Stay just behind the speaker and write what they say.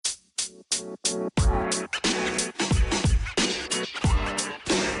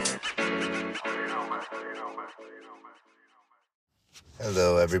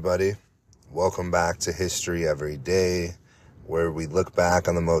Hello, everybody. Welcome back to History Every Day, where we look back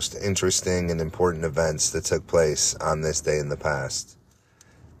on the most interesting and important events that took place on this day in the past.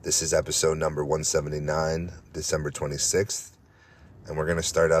 This is episode number 179, December 26th, and we're going to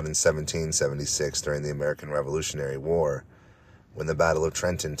start out in 1776 during the American Revolutionary War, when the Battle of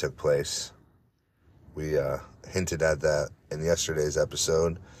Trenton took place. We hinted at that in yesterday's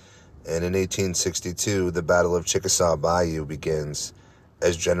episode, and in 1862, the Battle of Chickasaw Bayou begins,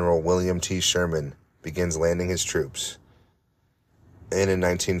 as General William T. Sherman begins landing his troops. And in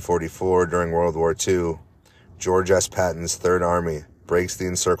 1944, during World War II, George S. Patton's Third Army breaks the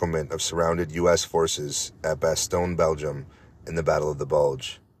encirclement of surrounded U.S. forces at Bastogne, Belgium, in the Battle of the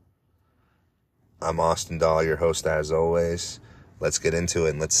Bulge. I'm Austin Dahl, your host as always. Let's get into it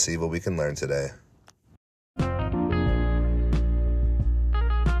and let's see what we can learn today.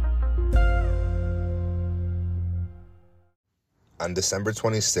 On December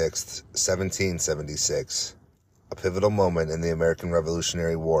 26, 1776, a pivotal moment in the American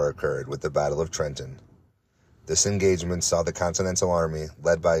Revolutionary War occurred with the Battle of Trenton. This engagement saw the Continental Army,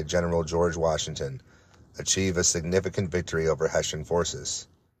 led by General George Washington, achieve a significant victory over Hessian forces.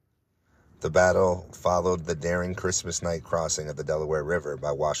 The battle followed the daring Christmas night crossing of the Delaware River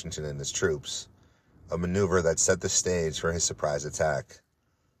by Washington and his troops, a maneuver that set the stage for his surprise attack.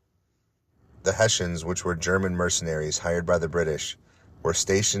 The Hessians, which were German mercenaries hired by the British, were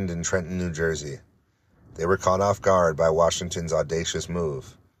stationed in Trenton, New Jersey. They were caught off guard by Washington's audacious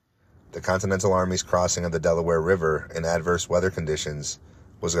move. The Continental Army's crossing of the Delaware River in adverse weather conditions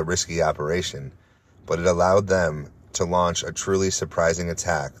was a risky operation, but it allowed them to launch a truly surprising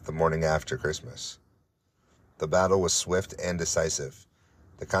attack the morning after Christmas. The battle was swift and decisive.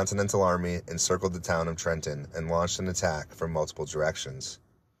 The Continental Army encircled the town of Trenton and launched an attack from multiple directions.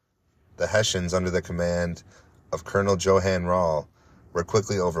 The Hessians, under the command of Colonel Johann Rall, were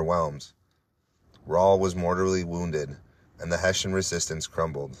quickly overwhelmed. Rall was mortally wounded, and the Hessian resistance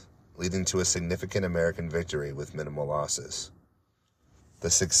crumbled, leading to a significant American victory with minimal losses. The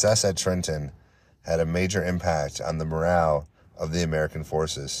success at Trenton had a major impact on the morale of the American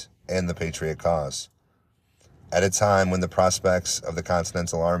forces and the Patriot cause. At a time when the prospects of the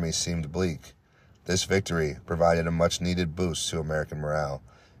Continental Army seemed bleak, this victory provided a much-needed boost to American morale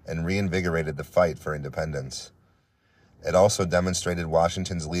and reinvigorated the fight for independence. It also demonstrated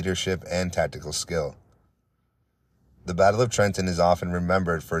Washington's leadership and tactical skill. The Battle of Trenton is often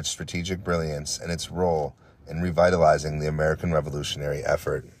remembered for its strategic brilliance and its role in revitalizing the American Revolutionary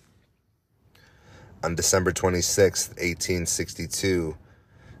effort. On December 26, 1862,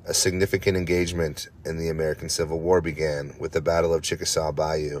 a significant engagement in the American Civil War began with the Battle of Chickasaw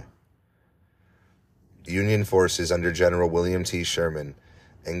Bayou. Union forces under General William T. Sherman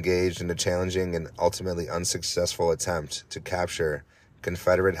engaged in a challenging and ultimately unsuccessful attempt to capture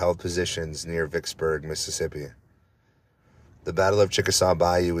Confederate-held positions near Vicksburg, Mississippi. The Battle of Chickasaw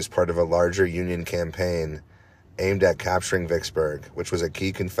Bayou was part of a larger Union campaign aimed at capturing Vicksburg, which was a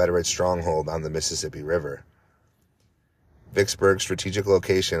key Confederate stronghold on the Mississippi River. Vicksburg's strategic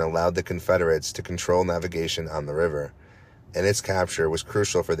location allowed the Confederates to control navigation on the river, and its capture was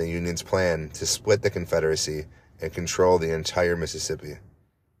crucial for the Union's plan to split the Confederacy and control the entire Mississippi.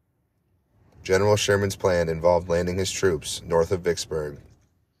 General Sherman's plan involved landing his troops north of Vicksburg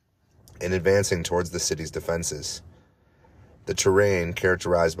and advancing towards the city's defenses. The terrain,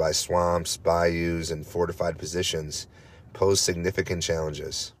 characterized by swamps, bayous, and fortified positions, posed significant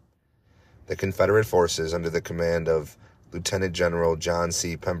challenges. The Confederate forces, under the command of Lieutenant General John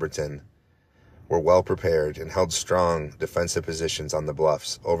C. Pemberton, were well prepared and held strong defensive positions on the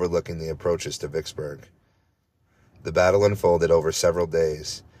bluffs overlooking the approaches to Vicksburg. The battle unfolded over several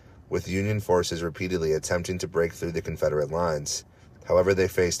days, with Union forces repeatedly attempting to break through the Confederate lines. However, they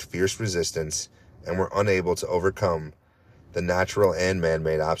faced fierce resistance and were unable to overcome the natural and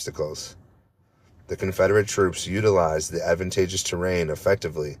man-made obstacles. The Confederate troops utilized the advantageous terrain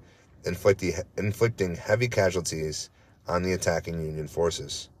effectively, inflicting heavy casualties on the attacking Union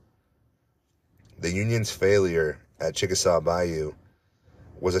forces. The Union's failure at Chickasaw Bayou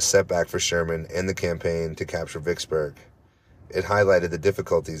was a setback for Sherman and the campaign to capture Vicksburg. It highlighted the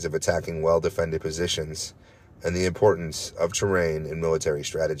difficulties of attacking well-defended positions and the importance of terrain in military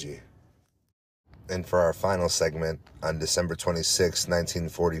strategy. And for our final segment, on December 26,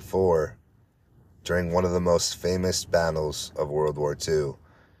 1944, during one of the most famous battles of World War II,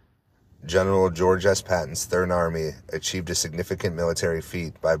 General George S. Patton's Third Army achieved a significant military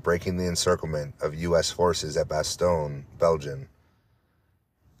feat by breaking the encirclement of U.S. forces at Bastogne, Belgium.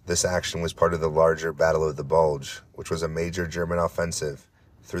 This action was part of the larger Battle of the Bulge, which was a major German offensive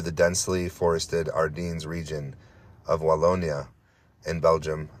through the densely forested Ardennes region of Wallonia in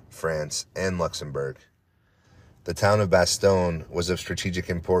Belgium, France, and Luxembourg. The town of Bastogne was of strategic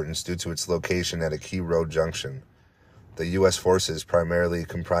importance due to its location at a key road junction. The U.S. forces, primarily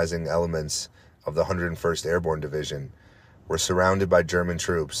comprising elements of the 101st Airborne Division, were surrounded by German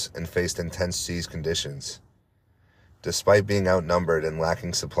troops and faced intense siege conditions. Despite being outnumbered and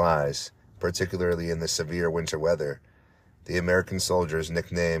lacking supplies, particularly in the severe winter weather, the American soldiers,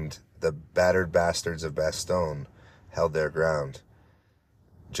 nicknamed the Battered Bastards of Bastogne, held their ground.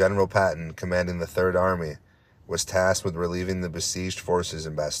 General Patton, commanding the Third Army, was tasked with relieving the besieged forces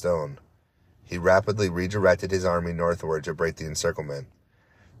in Bastogne. He rapidly redirected his army northward to break the encirclement.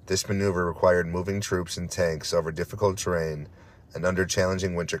 This maneuver required moving troops and tanks over difficult terrain and under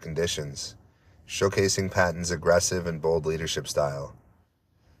challenging winter conditions, showcasing Patton's aggressive and bold leadership style.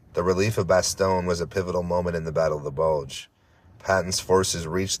 The relief of Bastogne was a pivotal moment in the Battle of the Bulge. Patton's forces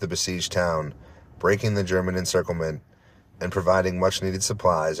reached the besieged town, breaking the German encirclement and providing much-needed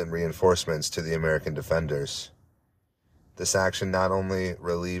supplies and reinforcements to the American defenders. This action not only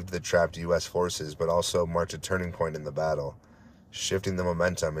relieved the trapped U.S. forces, but also marked a turning point in the battle, shifting the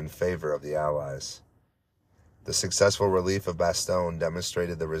momentum in favor of the Allies. The successful relief of Bastogne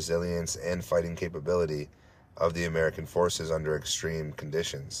demonstrated the resilience and fighting capability of the American forces under extreme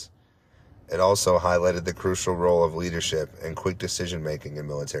conditions. It also highlighted the crucial role of leadership and quick decision-making in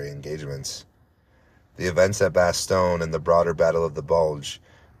military engagements. The events at Bastogne and the broader Battle of the Bulge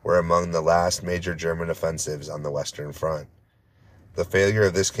were among the last major German offensives on the Western Front. The failure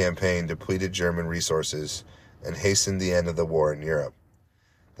of this campaign depleted German resources and hastened the end of the war in Europe.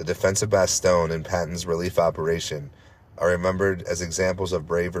 The defense of Bastogne and Patton's relief operation are remembered as examples of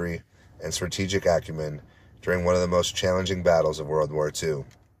bravery and strategic acumen during one of the most challenging battles of World War II.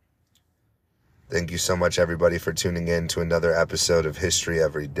 Thank you so much, everybody, for tuning in to another episode of History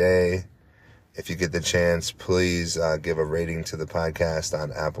Every Day. If you get the chance, please give a rating to the podcast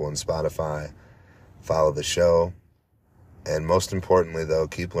on Apple and Spotify. Follow the show. And most importantly, though,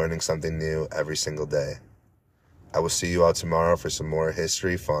 keep learning something new every single day. I will see you all tomorrow for some more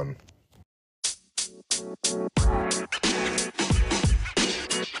history fun.